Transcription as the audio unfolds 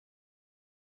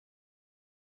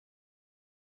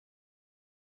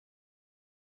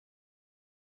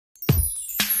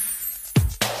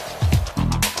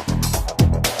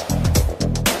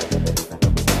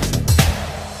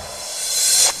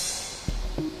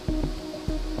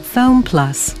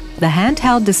FOAMplus, the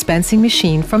handheld dispensing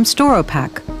machine from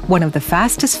STOROpack, one of the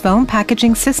fastest foam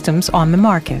packaging systems on the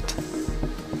market.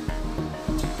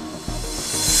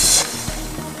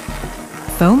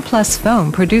 FOAMplus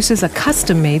Foam produces a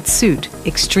custom-made suit,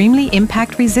 extremely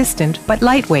impact-resistant but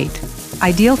lightweight,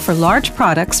 ideal for large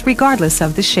products regardless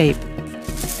of the shape.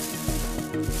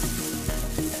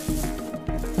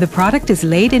 The product is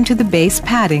laid into the base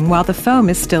padding while the foam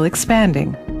is still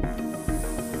expanding.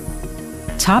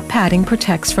 Top padding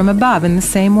protects from above in the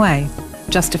same way.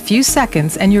 Just a few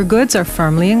seconds and your goods are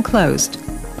firmly enclosed.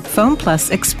 FOAMplus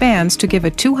expands to give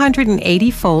a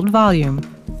 280-fold volume.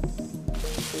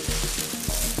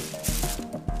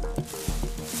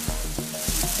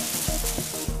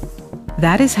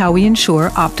 That is how we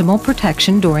ensure optimal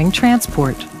protection during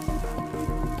transport.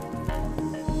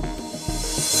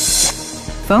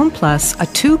 FOAMplus,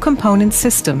 a two-component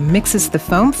system, mixes the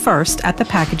foam first at the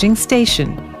packaging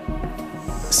station.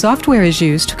 Software is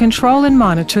used to control and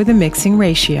monitor the mixing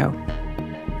ratio.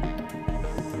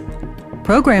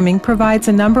 Programming provides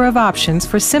a number of options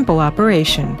for simple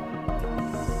operation.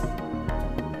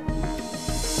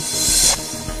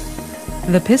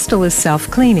 The pistol is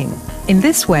self-cleaning. In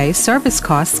this way, service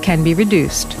costs can be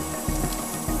reduced.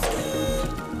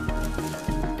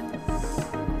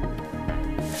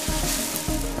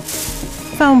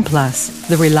 FOAMplus,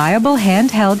 the reliable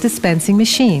handheld dispensing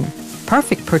machine.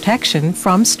 Perfect protection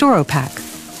from STOROpack.